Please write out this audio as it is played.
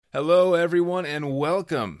Hello, everyone, and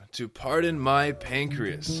welcome to Pardon My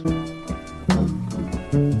Pancreas.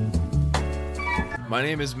 My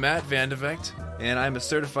name is Matt Vandevecht, and I'm a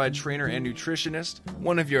certified trainer and nutritionist,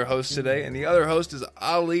 one of your hosts today, and the other host is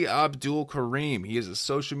Ali Abdul Karim. He is a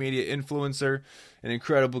social media influencer, an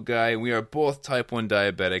incredible guy, and we are both type 1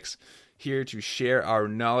 diabetics here to share our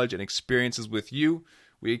knowledge and experiences with you.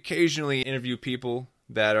 We occasionally interview people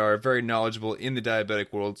that are very knowledgeable in the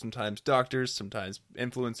diabetic world, sometimes doctors, sometimes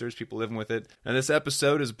influencers, people living with it. And this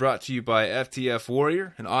episode is brought to you by FTF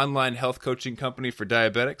Warrior, an online health coaching company for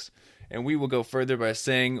diabetics. And we will go further by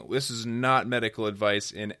saying this is not medical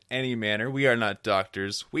advice in any manner. We are not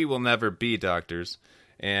doctors. We will never be doctors.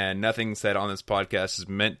 And nothing said on this podcast is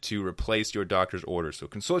meant to replace your doctor's orders. So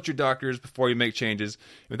consult your doctors before you make changes.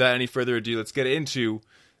 Without any further ado, let's get into...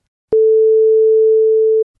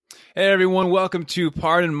 Hey everyone, welcome to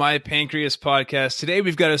Pardon My Pancreas podcast. Today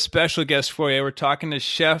we've got a special guest for you. We're talking to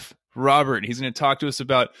Chef Robert. He's going to talk to us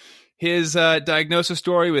about his diagnosis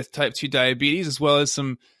story with type 2 diabetes, as well as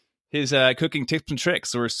his cooking tips and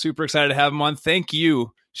tricks. So we're super excited to have him on. Thank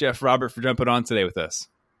you, Chef Robert, for jumping on today with us.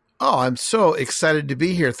 Oh, I'm so excited to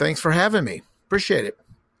be here. Thanks for having me. Appreciate it.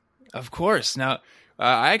 Of course. Now,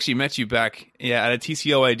 I actually met you back at a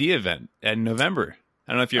TCOID event in November.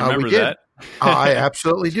 I don't know if you remember that. I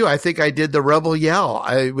absolutely do. I think I did the Rebel Yell.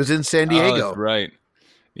 I was in San Diego. Oh, that's right.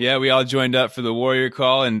 Yeah, we all joined up for the Warrior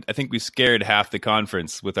Call, and I think we scared half the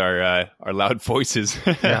conference with our loud voices.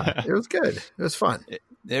 Yeah, it was good. It was fun.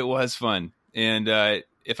 It was fun. And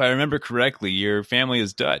if I remember correctly, your family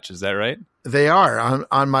is Dutch. Is that right? They are.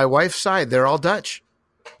 On my wife's side, they're all Dutch.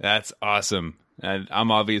 That's awesome. And I'm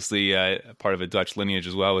obviously part of a Dutch lineage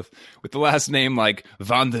as well, with the last name like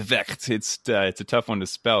Van de Vecht. It's a tough one to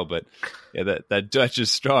spell, but yeah, that Dutch is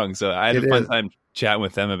strong. So I had a fun time chatting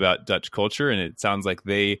with them about Dutch culture, and it sounds like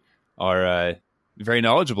they are very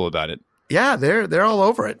knowledgeable about it. Yeah, they're all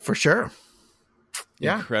over it for sure.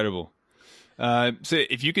 Yeah, incredible. So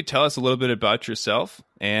if you could tell us a little bit about yourself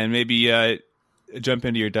and maybe jump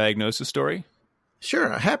into your diagnosis story. Sure,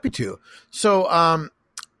 happy to. So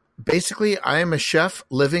basically, I am a chef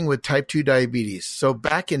living with type 2 diabetes. So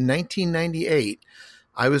back in 1998,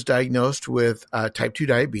 I was diagnosed with type 2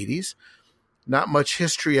 diabetes. Not much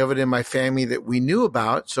history of it in my family that we knew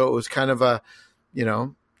about. So it was kind of I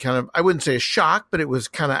wouldn't say a shock, but it was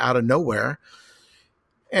kind of out of nowhere.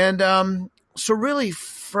 And so really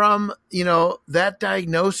from, that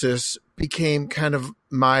diagnosis became kind of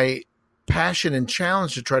my passion and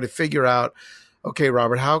challenge to try to figure out, okay,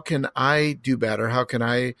 Robert, how can I do better? How can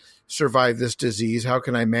I survive this disease? How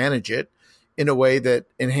can I manage it in a way that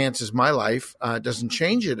enhances my life, doesn't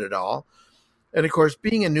change it at all? And of course,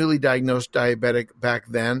 being a newly diagnosed diabetic back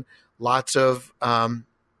then, lots of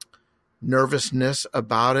nervousness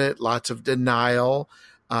about it, lots of denial,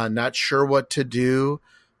 not sure what to do,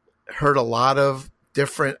 heard a lot of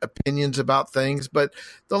different opinions about things. But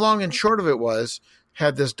the long and short of it was,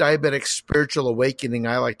 had this diabetic spiritual awakening,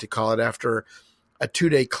 I like to call it, after a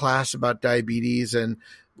 2-day class about diabetes, and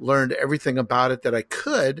learned everything about it that I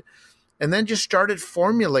could, and then just started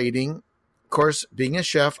formulating. Of course, being a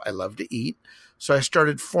chef, I love to eat. So I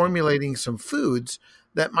started formulating some foods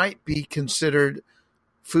that might be considered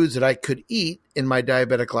foods that I could eat in my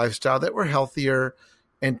diabetic lifestyle that were healthier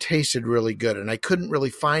and tasted really good. And I couldn't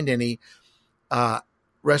really find any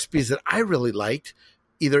recipes that I really liked,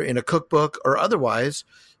 either in a cookbook or otherwise.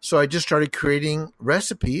 So I just started creating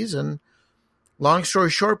recipes, and long story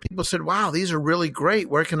short, people said, wow, these are really great.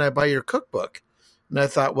 Where can I buy your cookbook? And I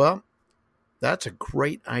thought, well, that's a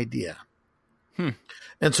great idea.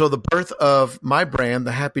 And so the birth of my brand,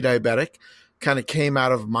 The Happy Diabetic, kind of came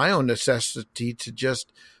out of my own necessity to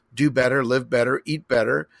just do better, live better, eat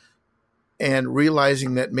better, and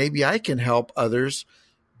realizing that maybe I can help others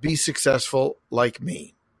be successful like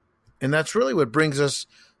me. And that's really what brings us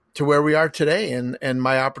to where we are today, and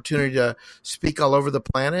my opportunity to speak all over the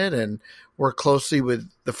planet and work closely with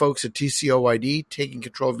the folks at TCOID, Taking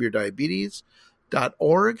Control of Your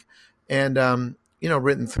Diabetes.org, and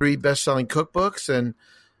written 3 best-selling cookbooks. And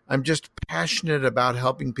I'm just passionate about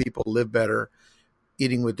helping people live better,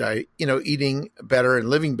 eating better and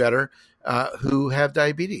living better, who have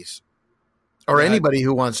diabetes, or anybody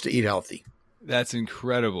who wants to eat healthy. That's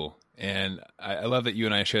incredible. And I love that you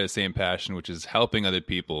and I share the same passion, which is helping other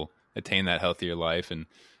people attain that healthier life and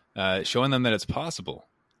showing them that it's possible.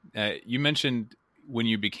 You mentioned when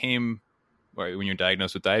you're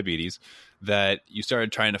diagnosed with diabetes, that you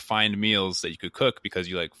started trying to find meals that you could cook because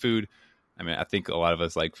you like food. I mean, I think a lot of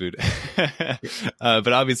us like food,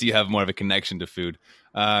 but obviously you have more of a connection to food.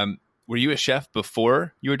 Were you a chef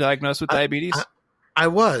before you were diagnosed with diabetes? I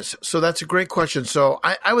was. So that's a great question. So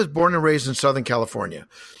I was born and raised in Southern California.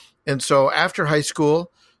 And so after high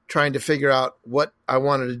school, trying to figure out what I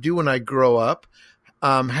wanted to do when I grow up,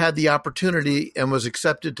 had the opportunity and was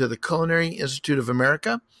accepted to the Culinary Institute of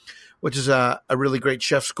America, which is a really great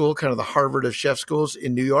chef school, kind of the Harvard of chef schools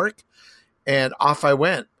in New York. And off I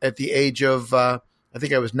went at the age of, I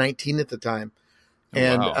think I was 19 at the time.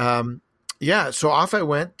 And Wow. so off I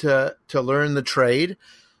went to learn the trade.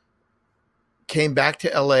 Came back to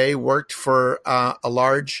LA, worked for a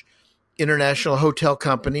large international hotel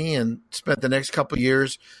company, and spent the next couple of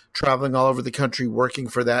years traveling all over the country working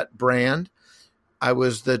for that brand. I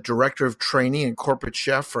was the director of training and corporate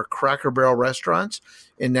chef for Cracker Barrel restaurants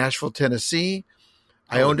in Nashville, Tennessee.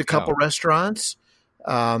 I Holy owned a cow. couple restaurants.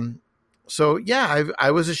 I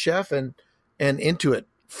was a chef and into it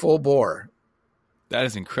full bore. That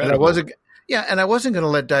is And incredible. I wasn't going to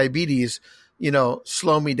let diabetes,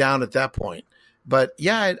 slow me down at that point. But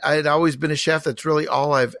yeah, I'd always been a chef. That's really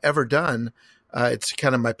all I've ever done. It's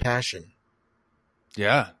kind of my passion.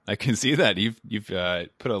 Yeah, I can see that. You've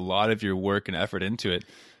put a lot of your work and effort into it.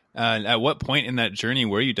 At what point in that journey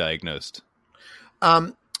were you diagnosed?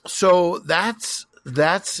 So that's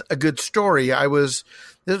a good story. This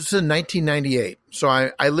was in 1998. So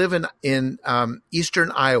I live in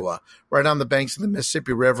eastern Iowa, right on the banks of the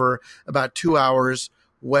Mississippi River, about 2 hours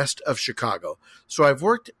west of Chicago. So I've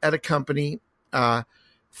worked at a company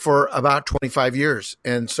for about 25 years.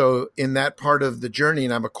 And so in that part of the journey,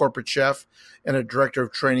 and I'm a corporate chef and a director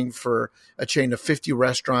of training for a chain of 50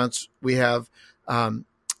 restaurants. We're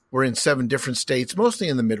in 7 different states, mostly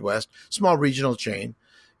in the Midwest, small regional chain.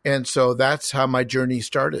 And so that's how my journey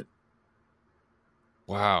started.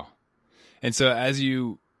 Wow. And so as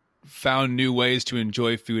you found new ways to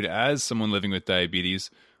enjoy food as someone living with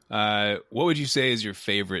diabetes, what would you say is your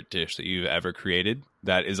favorite dish that you've ever created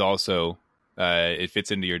that is also it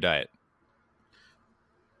fits into your diet?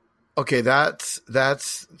 Okay, that's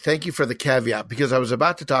thank you for the caveat, because I was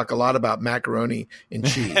about to talk a lot about macaroni and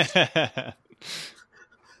cheese.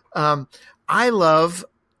 I love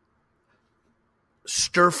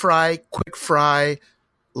stir fry, quick fry,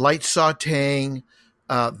 light sauteing,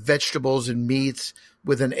 vegetables and meats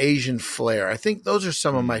with an Asian flair. I think those are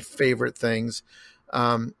some of my favorite things.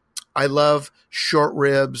 I love short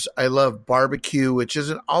ribs. I love barbecue, which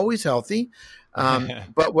isn't always healthy.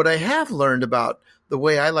 But what I have learned about the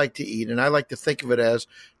way I like to eat, and I like to think of it as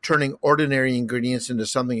turning ordinary ingredients into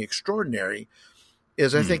something extraordinary,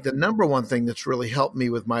 is I think the number one thing that's really helped me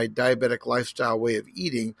with my diabetic lifestyle way of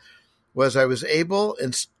eating was I was able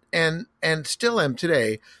and still am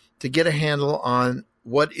today to get a handle on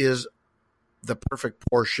what is the perfect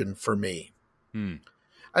portion for me.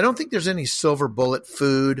 I don't think there's any silver bullet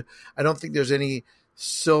food. I don't think there's any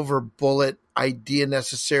silver bullet idea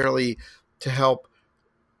necessarily to help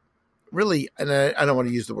really, and I don't want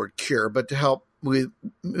to use the word cure, but to help with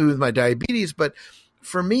my diabetes. But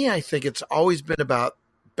for me, I think it's always been about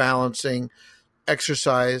balancing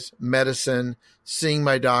exercise, medicine, seeing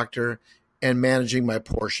my doctor, and managing my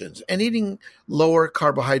portions and eating lower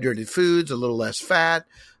carbohydrated foods, a little less fat,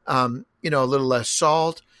 a little less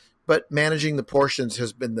salt. But managing the portions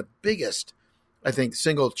has been the biggest, I think,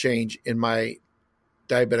 single change in my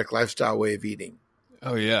diabetic lifestyle way of eating.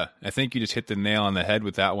 Oh, yeah. I think you just hit the nail on the head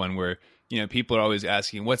with that one where, people are always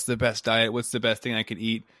asking, what's the best diet? What's the best thing I can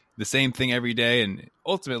eat? The same thing every day. And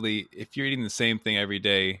ultimately, if you're eating the same thing every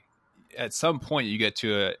day, at some point you get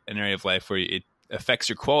to an area of life where it affects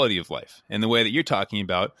your quality of life. And the way that you're talking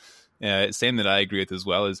about, same that I agree with as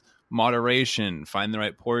well, is moderation, find the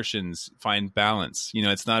right portions, find balance.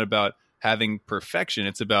 It's not about having perfection.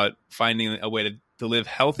 It's about finding a way to live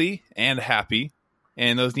healthy and happy.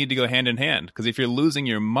 And those need to go hand in hand. Because if you're losing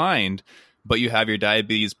your mind, but you have your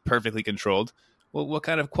diabetes perfectly controlled, well, what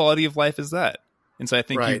kind of quality of life is that? And so I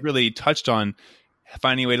think you really touched on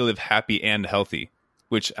finding a way to live happy and healthy,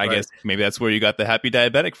 which I guess maybe that's where you got the happy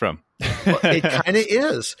diabetic from. Well, it kind of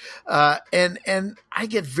is. And I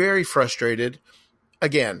get very frustrated.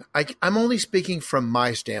 Again, I'm only speaking from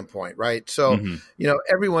my standpoint, right? So,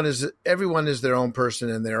 everyone is their own person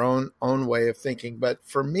and their own way of thinking. But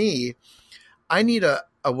for me, I need a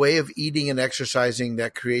way of eating and exercising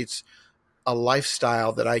that creates a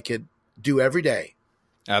lifestyle that I could do every day.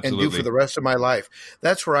 Absolutely. And do for the rest of my life.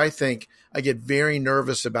 That's where I think I get very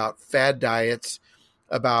nervous about fad diets,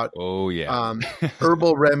 about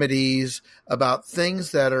herbal remedies, about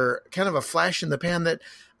things that are kind of a flash in the pan that,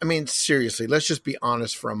 I mean, seriously, let's just be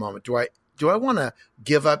honest for a moment. Do I want to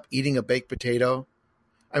give up eating a baked potato?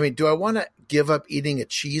 I mean, do I want to give up eating a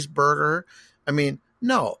cheeseburger? I mean,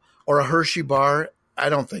 no. Or a Hershey bar? I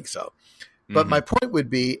don't think so. But my point would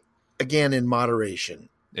be, again, in moderation.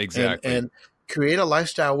 Exactly. And create a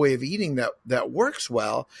lifestyle way of eating that works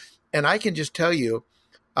well. And I can just tell you,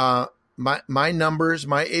 my numbers,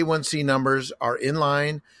 my A1C numbers are in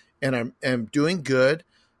line, and I'm doing good.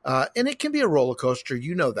 And it can be a roller coaster,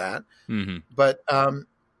 you know that. Mm-hmm. But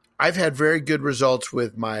I've had very good results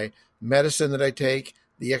with my medicine that I take,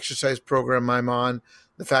 the exercise program I'm on,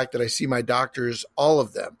 the fact that I see my doctors, all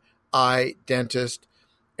of them, eye, dentist,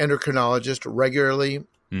 endocrinologist regularly,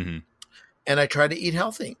 Mm-hmm. and I try to eat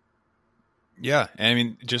healthy. Yeah, I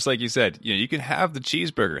mean, just like you said, you can have the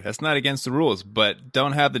cheeseburger. That's not against the rules, but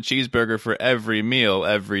don't have the cheeseburger for every meal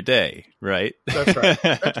every day, right? That's right.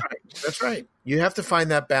 That's right. You have to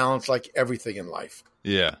find that balance, like everything in life.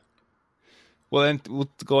 Yeah. Well, then we'll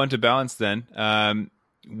go into balance then.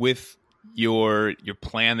 With your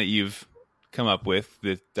plan that you've come up with,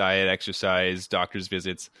 the diet, exercise, doctor's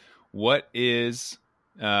visits, what is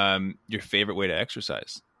your favorite way to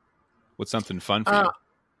exercise? What's something fun for you?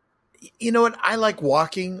 You know what? I like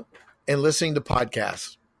walking and listening to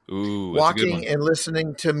podcasts. Ooh, that's a good Walking one. and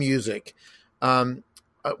listening to music.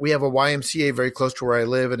 We have a YMCA very close to where I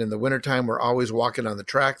live, and in the wintertime, we're always walking on the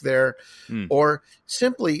track there. Or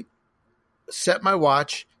simply set my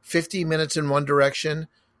watch 15 minutes in one direction,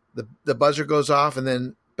 the buzzer goes off, and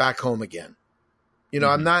then back home again.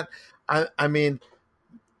 I mean,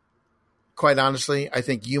 quite honestly, I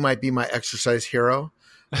think you might be my exercise hero.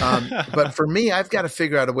 But for me, I've got to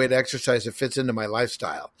figure out a way to exercise that fits into my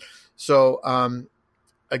lifestyle. So,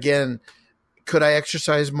 again, could I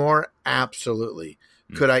exercise more? Absolutely.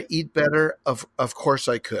 Could I eat better? Of course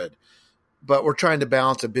I could. But we're trying to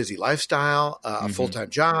balance a busy lifestyle, a full-time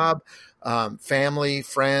job, family,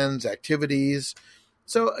 friends, activities.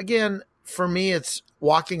 So again, for me, it's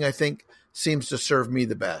walking, I think, seems to serve me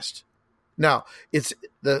the best. Now, it's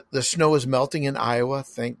the snow is melting in Iowa,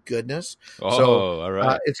 thank goodness. Oh, all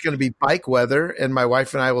right. It's going to be bike weather, and my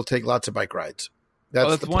wife and I will take lots of bike rides.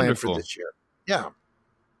 That's the plan wonderful. for this year. Yeah.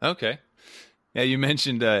 Okay. Yeah, you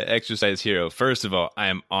mentioned exercise hero. First of all, I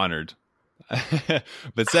am honored.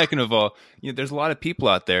 But second of all, there's a lot of people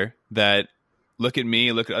out there that look at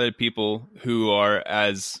me, look at other people who are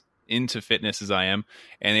as into fitness as I am,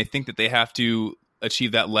 and they think that they have to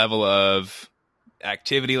achieve that level of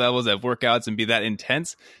activity levels, of workouts, and be that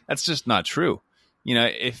intense. That's just not true.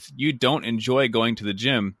 If you don't enjoy going to the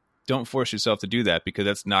gym, don't force yourself to do that, because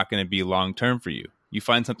that's not going to be long term for you. You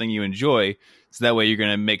find something you enjoy, so that way you're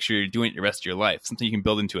going to make sure you're doing it the rest of your life, something you can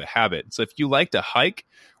build into a habit. So if you like to hike,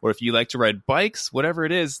 or if you like to ride bikes, whatever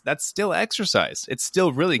it is, that's still exercise. It's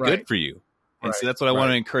still really good for you. And so that's what I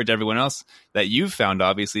want to encourage everyone else that you've found.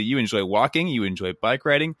 Obviously, you enjoy walking, you enjoy bike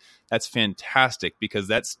riding. That's fantastic, because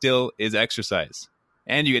that still is exercise,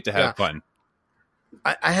 and you get to have fun.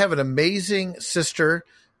 I have an amazing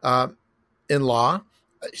sister-in-law.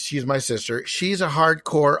 She's my sister. She's a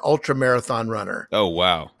hardcore ultra marathon runner. Oh,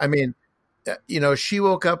 wow. I mean, she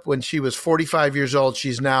woke up when she was 45 years old.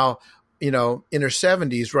 She's now, in her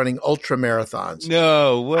 70s running ultra marathons.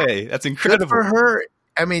 No way. That's incredible. Good for her.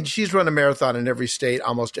 I mean, she's run a marathon in every state,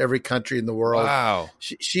 almost every country in the world. Wow.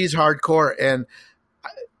 She's hardcore, and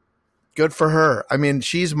good for her. I mean,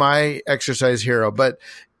 she's my exercise hero, but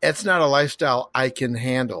it's not a lifestyle I can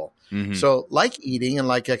handle. Mm-hmm. So like eating and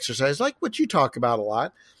like exercise, like what you talk about a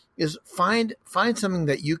lot, is find something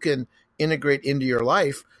that you can integrate into your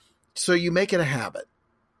life so you make it a habit.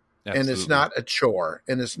 Absolutely. And it's not a chore,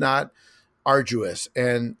 and it's not arduous.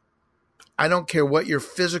 And I don't care what your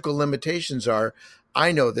physical limitations are.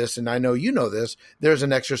 I know this, and I know you know this. There's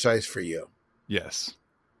an exercise for you. Yes,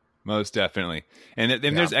 most definitely. And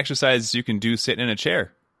then there's exercises you can do sitting in a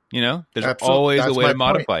chair. There's always a way to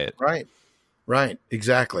modify it. Right.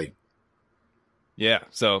 Exactly. Yeah.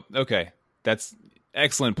 So, okay. That's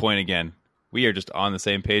excellent point again. We are just on the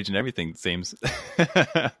same page and everything, it seems.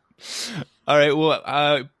 All right.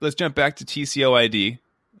 Well, let's jump back to TCOID.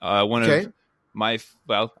 One of my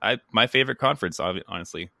favorite conference,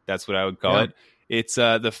 honestly. That's what I would call it. It's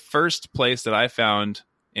the first place that I found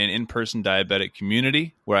an in-person diabetic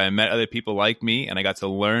community where I met other people like me, and I got to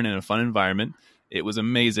learn in a fun environment. It was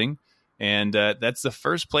amazing. And that's the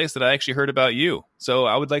first place that I actually heard about you. So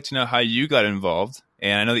I would like to know how you got involved.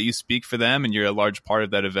 And I know that you speak for them, and you're a large part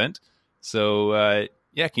of that event. So,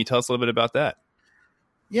 can you tell us a little bit about that?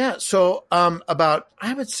 Yeah. So I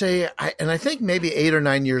would say, I think maybe 8 or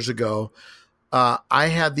 9 years ago, I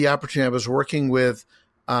had the opportunity. I was working with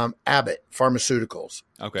Abbott Pharmaceuticals,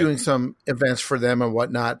 doing some events for them and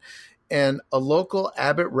whatnot. And a local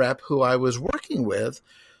Abbott rep who I was working with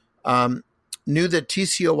knew that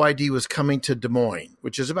TCOYD was coming to Des Moines,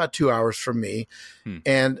 which is about 2 hours from me.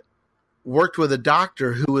 And worked with a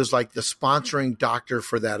doctor who was like the sponsoring doctor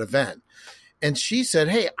for that event. And she said,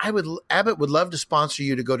 hey, Abbott would love to sponsor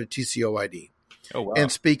you to go to TCOID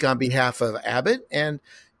and speak on behalf of Abbott. And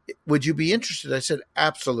would you be interested? I said,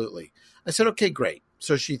 absolutely. I said, okay, great.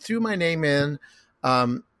 So she threw my name in.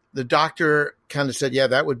 The doctor kind of said, yeah,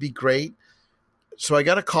 that would be great. So I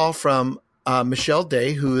got a call from Michelle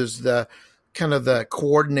Day, who is the kind of the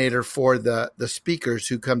coordinator for the speakers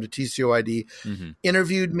who come to TCOID,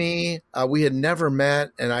 interviewed me. We had never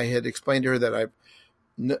met, and I had explained to her that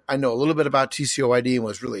I know a little bit about TCOID and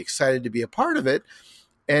was really excited to be a part of it.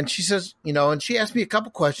 And she says, and she asked me a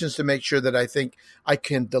couple questions to make sure that I think I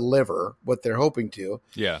can deliver what they're hoping to.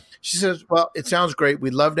 Yeah. She says, well, it sounds great.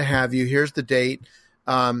 We'd love to have you. Here's the date.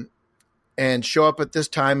 And show up at this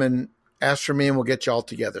time and ask for me and we'll get you all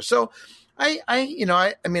together. So I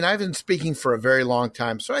mean, I've been speaking for a very long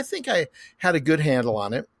time, so I think I had a good handle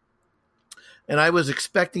on it. And I was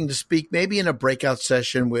expecting to speak maybe in a breakout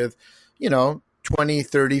session with, 20,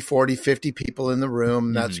 30, 40, 50 people in the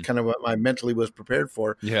room. That's kind of what I mentally was prepared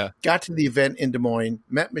for. Yeah. Got to the event in Des Moines,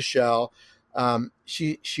 met Michelle.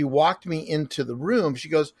 She walked me into the room. She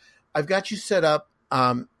goes, I've got you set up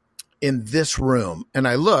in this room. And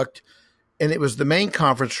I looked, and it was the main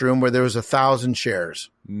conference room where there was 1,000 chairs.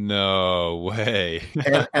 No way.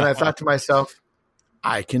 and I thought to myself,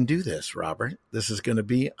 I can do this, Robert. This is going to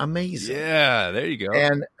be amazing. Yeah, there you go.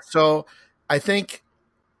 And so I think,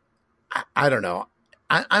 I don't know,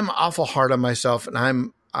 I'm awful hard on myself, and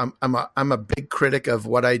I'm a big critic of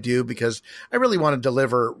what I do because I really want to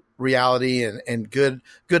deliver reality and good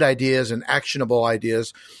ideas and actionable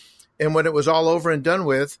ideas. And when it was all over and done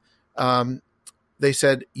with, they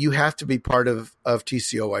said, you have to be part of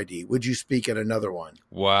TCOID. Would you speak at another one?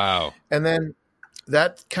 Wow. And then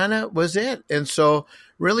that kind of was it. And so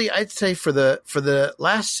really, I'd say for the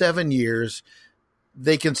last 7 years,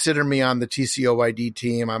 they consider me on the TCOID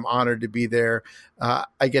team. I'm honored to be there.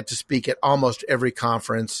 I get to speak at almost every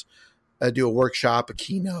conference. I do a workshop, a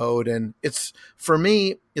keynote, and for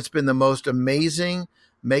me, it's been the most amazing,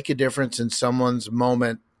 make a difference in someone's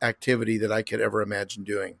moment activity that I could ever imagine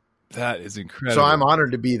doing. That is incredible. So I'm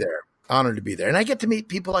honored to be there. And I get to meet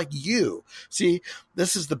people like you. See,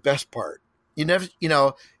 this is the best part. You never,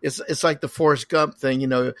 it's like the Forrest Gump thing,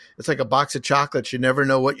 it's like a box of chocolates. You never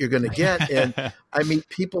know what you're going to get. And I meet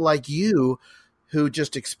people like you who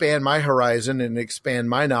just expand my horizon and expand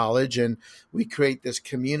my knowledge. And we create this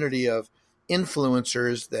community of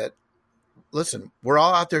influencers that, listen, we're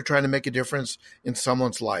all out there trying to make a difference in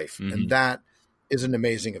someone's life. And that is an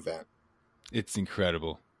amazing event. It's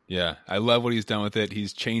incredible. Yeah. I love what he's done with it.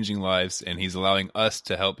 He's changing lives, and he's allowing us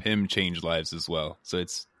to help him change lives as well. So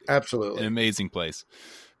it's absolutely an amazing place.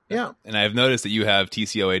 Yeah. And I've noticed that you have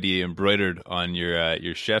TCOID embroidered on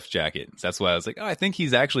your chef jacket. So that's why I was like, I think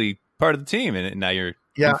he's actually part of the team. And now you're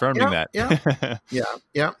confirming that. Yeah.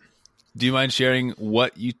 Yeah. Do you mind sharing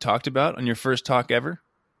what you talked about on your first talk ever?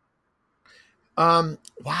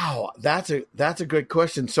 Wow. That's a good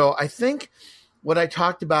question. So I think what I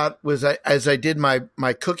talked about was as I did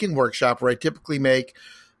my cooking workshop, where I typically make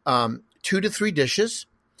 2 to 3 dishes,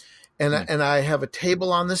 and I have a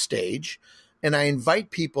table on the stage, and I invite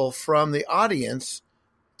people from the audience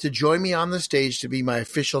to join me on the stage to be my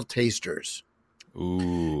official tasters.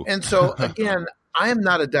 Ooh. And so again, I am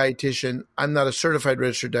not a dietitian. I'm not a certified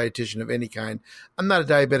registered dietitian of any kind. I'm not a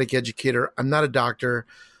diabetic educator. I'm not a doctor.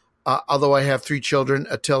 Although I have 3 children,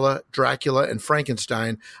 Attila, Dracula, and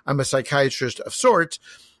Frankenstein, I'm a psychiatrist of sorts.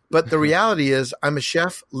 But the reality is I'm a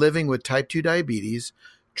chef living with type 2 diabetes,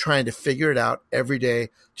 trying to figure it out every day,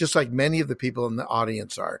 just like many of the people in the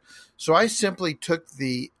audience are. So I simply took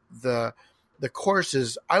the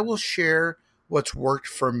courses. I will share what's worked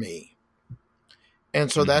for me.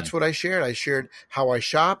 And so that's what I shared. I shared how I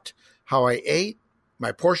shopped, how I ate,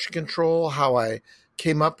 my portion control, how I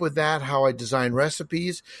came up with that, how I designed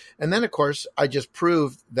recipes. And then, of course, I just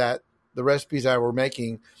proved that the recipes I were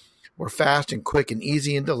making were fast and quick and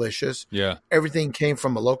easy and delicious. Yeah. Everything came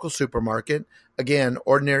from a local supermarket. Again,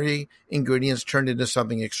 ordinary ingredients turned into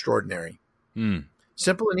something extraordinary.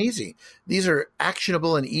 Simple and easy. These are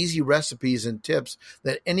actionable and easy recipes and tips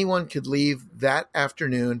that anyone could leave that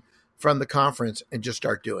afternoon from the conference and just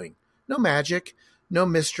start doing. No magic, no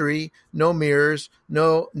mystery, no mirrors,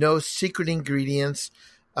 no secret ingredients.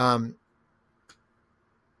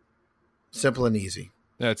 Simple and easy.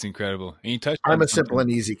 That's incredible. And you touched I'm a simple and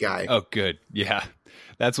easy guy. Oh, good. Yeah.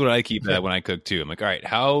 That's what I keep at when I cook too. I'm like, all right,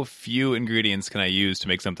 how few ingredients can I use to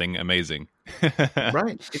make something amazing?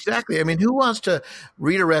 Right. Exactly. I mean, who wants to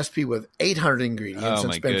read a recipe with 800 ingredients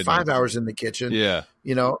and spend 5 hours in the kitchen? Yeah.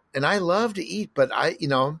 And I love to eat, but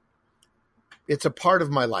it's a part of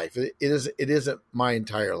my life. It isn't my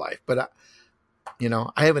entire life, but I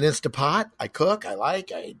have an Instapot. I cook.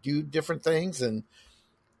 I do different things, and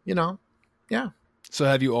yeah. So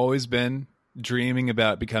have you always been dreaming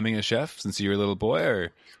about becoming a chef since you were a little boy,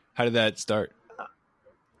 or how did that start?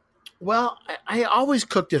 Well, I always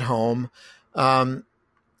cooked at home.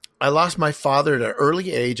 I lost my father at an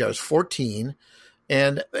early age. I was 14,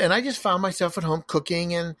 and I just found myself at home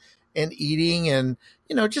cooking and eating and,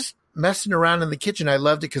 just messing around in the kitchen. I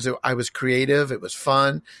loved it because I was creative. It was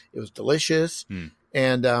fun. It was delicious.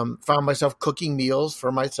 And found myself cooking meals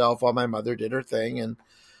for myself while my mother did her thing, and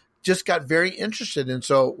just got very interested. And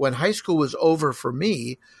so when high school was over for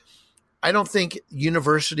me, I don't think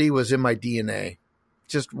university was in my DNA. It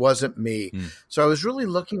just wasn't me. So I was really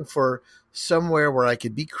looking for somewhere where I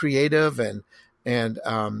could be creative and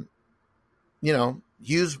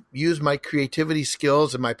use my creativity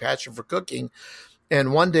skills and my passion for cooking.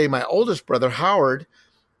 And one day my oldest brother, Howard,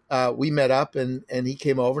 we met up and he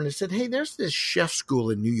came over and he said, "Hey, there's this chef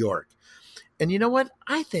school in New York. And you know what?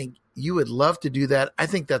 I think you would love to do that. I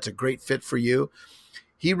think that's a great fit for you."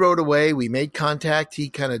 He rode away. We made contact. He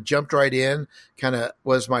kind of jumped right in, kind of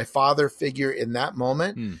was my father figure in that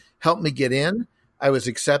moment, helped me get in. I was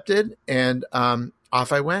accepted, and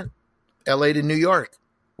off I went, LA to New York.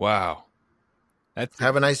 Wow.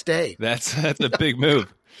 Have a nice day. That's a big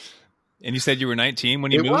move. And you said you were 19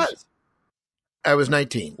 when you moved? It was. I was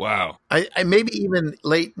 19. Wow. I maybe even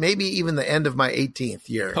the end of my 18th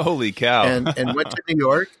year. Holy cow. and went to New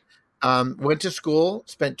York, went to school,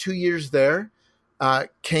 spent 2 years there,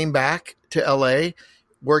 came back to LA,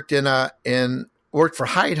 worked worked for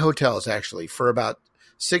Hyatt Hotels actually for about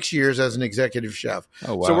 6 years as an executive chef.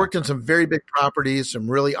 Oh, wow. So worked in some very big properties, some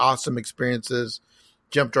really awesome experiences,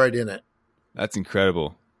 jumped right in it. That's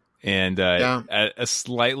incredible. And at a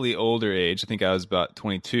slightly older age, I think I was about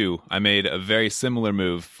 22, I made a very similar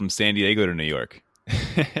move from San Diego to New York.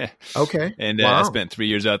 Okay. And wow. I spent 3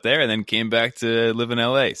 years out there and then came back to live in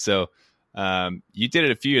LA. So you did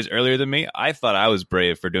it a few years earlier than me. I thought I was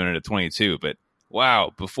brave for doing it at 22, but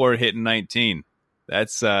wow, before hitting 19,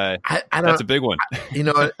 that's that's a big one.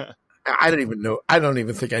 I don't even know. I don't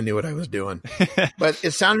even think I knew what I was doing, but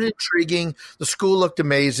it sounded intriguing. The school looked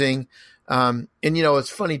amazing. And it's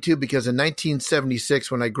funny too, because in 1976,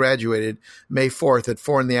 when I graduated May 4th at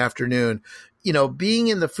 4 p.m, being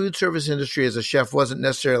in the food service industry as a chef wasn't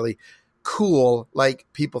necessarily cool like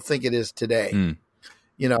people think it is today.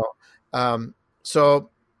 So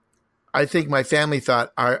I think my family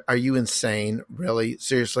thought, are you insane? Really?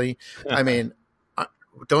 Seriously? I mean,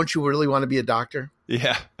 don't you really want to be a doctor?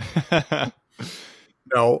 Yeah.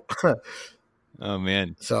 No. Oh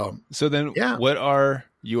man. So then what are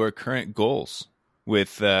your current goals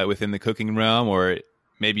within the cooking realm or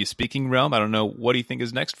maybe speaking realm? I don't know. What do you think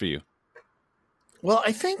is next for you? Well,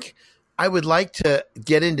 I think I would like to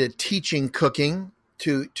get into teaching cooking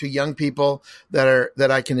to young people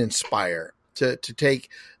that I can inspire to take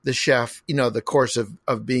the chef, the course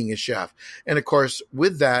of being a chef. And of course,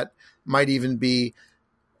 with that might even be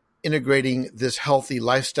integrating this healthy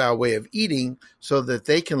lifestyle way of eating so that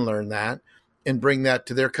they can learn that and bring that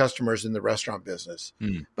to their customers in the restaurant business.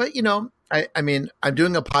 But, I mean, I'm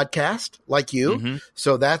doing a podcast like you.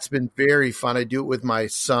 So that's been very fun. I do it with my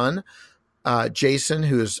son, Jason,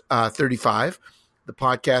 who's 35. The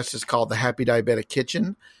podcast is called The Happy Diabetic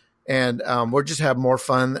Kitchen. And we're just having more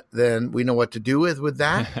fun than we know what to do with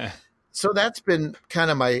that. So that's been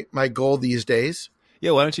kind of my goal these days.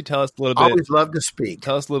 Yeah, why don't you tell us a little bit? Always love to speak.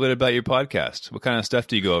 Tell us a little bit about your podcast. What kind of stuff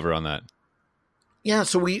do you go over on that? Yeah,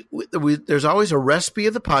 so we there's always a recipe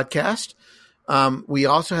of the podcast. We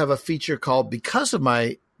also have a feature called Because of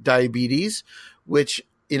My Diabetes, which,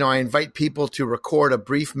 I invite people to record a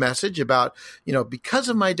brief message about, because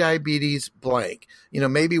of my diabetes, blank,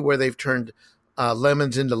 maybe where they've turned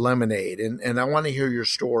lemons into lemonade. And I want to hear your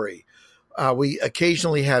story. We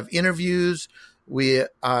occasionally have interviews. We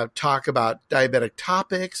talk about diabetic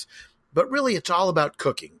topics, but really it's all about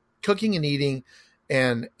cooking and eating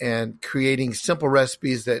and creating simple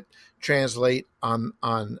recipes that translate on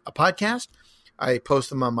a podcast. I post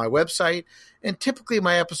them on my website, and typically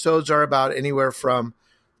my episodes are about anywhere from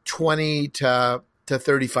 20 to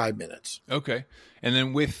 35 minutes. Okay. And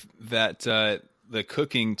then with that, the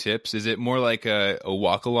cooking tips, is it more like a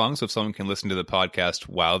walk along? So if someone can listen to the podcast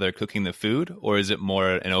while they're cooking the food, or is it more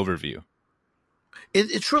an overview?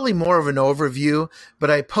 It's really more of an overview, but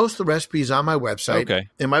I post the recipes on my website,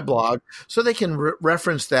 in my blog, so they can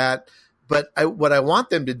reference that. But what I want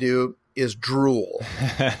them to do is drool.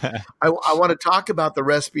 I want to talk about the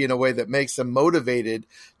recipe in a way that makes them motivated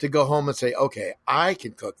to go home and say, okay, I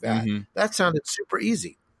can cook that. That sounded super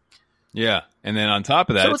easy. Yeah. And then on top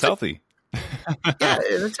of that, it's healthy. Yeah,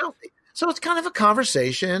 and it's healthy. So it's kind of a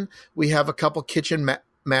conversation. We have a couple kitchen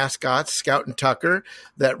mascots, Scout and Tucker,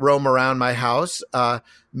 that roam around my house,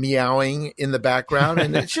 meowing in the background.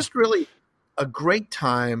 And it's just really a great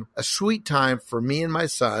time, a sweet time for me and my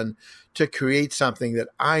son to create something that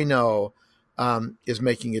I know is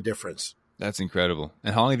making a difference. That's incredible.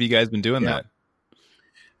 And how long have you guys been doing that?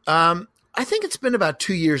 I think it's been about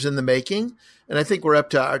 2 years in the making, and I think we're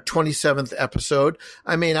up to our 27th episode.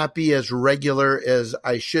 I may not be as regular as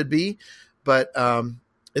I should be, but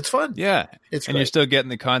it's fun. Yeah. It's and great. You're still getting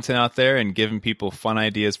the content out there and giving people fun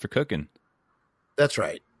ideas for cooking. That's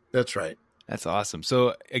right. That's right. That's awesome.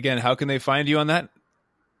 So again, how can they find you on that?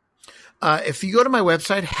 If you go to my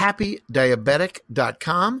website,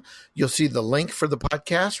 happydiabetic.com, you'll see the link for the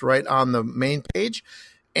podcast right on the main page.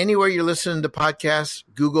 Anywhere you're listening to podcasts,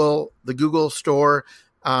 Google, the Google store,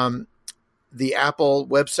 the Apple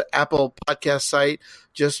website, Apple podcast site,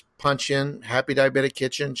 just punch in Happy Diabetic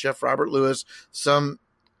Kitchen, Chef Robert Lewis, something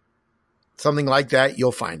like that,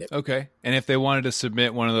 you'll find it. Okay. And if they wanted to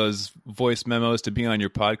submit one of those voice memos to be on your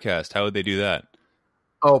podcast, how would they do that?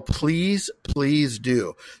 Oh, please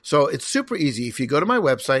do. So it's super easy. If you go to my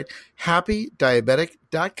website,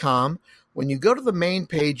 happydiabetic.com, when you go to the main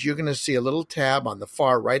page, you're going to see a little tab on the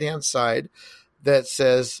far right-hand side that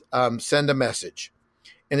says send a message.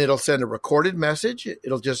 And it'll send a recorded message.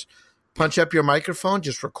 It'll just punch up your microphone,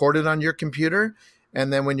 just record it on your computer.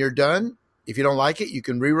 And then when you're done, if you don't like it, you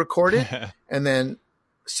can re-record it and then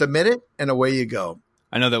submit it, and away you go.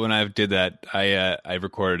 I know that when I did that, I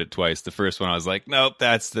recorded it twice. The first one, I was like, nope,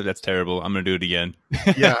 that's terrible. I'm going to do it again.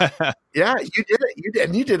 Yeah, you did it.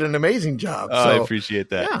 And you did an amazing job. Oh, I appreciate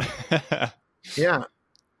that. Yeah.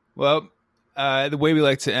 Well, the way we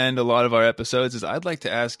like to end a lot of our episodes is I'd like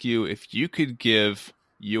to ask you if you could give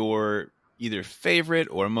your either favorite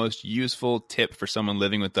or most useful tip for someone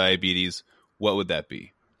living with diabetes, what would that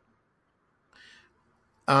be?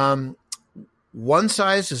 One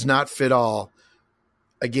size does not fit all.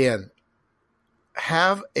 Again,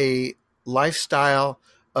 have a lifestyle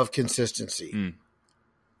of consistency.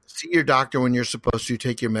 See your doctor when you're supposed to.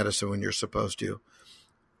 Take your medicine when you're supposed to.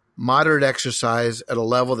 Moderate exercise at a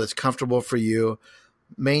level that's comfortable for you.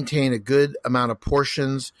 Maintain a good amount of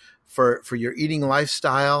portions for your eating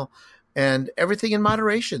lifestyle. And everything in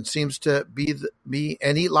moderation seems to be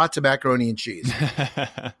and eat lots of macaroni and cheese.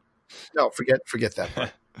 No, forget that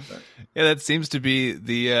part. Yeah, that seems to be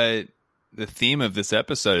the theme of this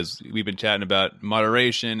episode. Is we've been chatting about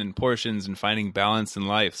moderation and portions and finding balance in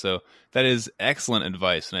life. So that is excellent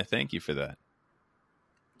advice, and I thank you for that.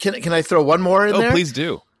 Can I throw one more in there? Oh, please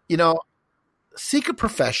do. Seek a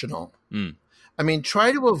professional. I mean,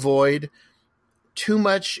 try to avoid too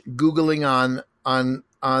much Googling on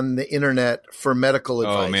the internet for medical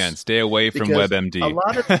advice. Oh man, stay away from WebMD. A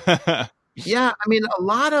lot of yeah, I mean, a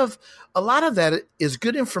lot of that is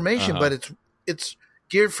good information, but it's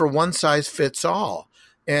geared for one size fits all.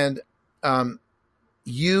 And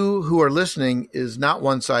you who are listening is not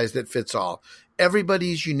one size that fits all.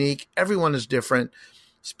 Everybody's unique. Everyone is different.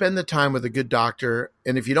 Spend the time with a good doctor.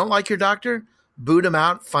 And if you don't like your doctor, boot him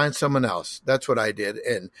out, find someone else. That's what I did.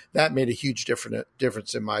 And that made a huge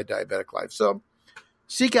difference in my diabetic life. So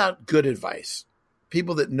seek out good advice,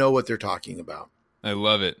 people that know what they're talking about. I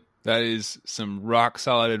love it. That is some rock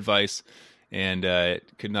solid advice, and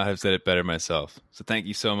could not have said it better myself. So thank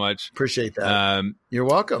you so much. Appreciate that. You're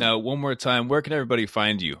welcome. Now, one more time, where can everybody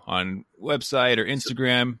find you? On website or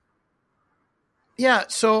Instagram? Yeah,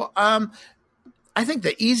 so I think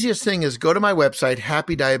the easiest thing is go to my website,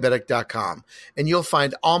 happydiabetic.com, and you'll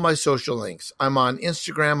find all my social links. I'm on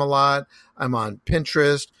Instagram a lot. I'm on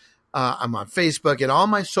Pinterest. I'm on Facebook, and all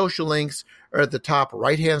my social links are at the top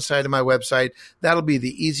right-hand side of my website. That'll be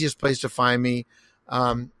the easiest place to find me.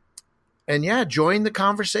 And yeah, join the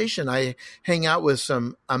conversation. I hang out with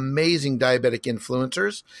some amazing diabetic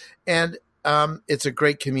influencers, and it's a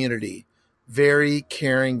great community. Very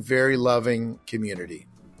caring, very loving community.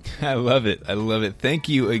 I love it. I love it. Thank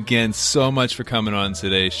you again so much for coming on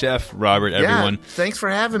today, Chef Robert, everyone. Yeah, thanks for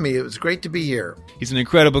having me. It was great to be here. He's an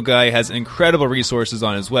incredible guy. He has incredible resources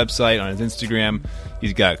on his website, on his Instagram.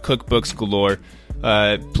 He's got cookbooks galore.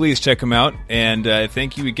 Please check him out. And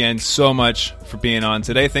thank you again so much for being on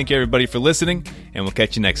today. Thank you, everybody, for listening, and we'll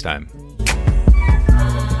catch you next time.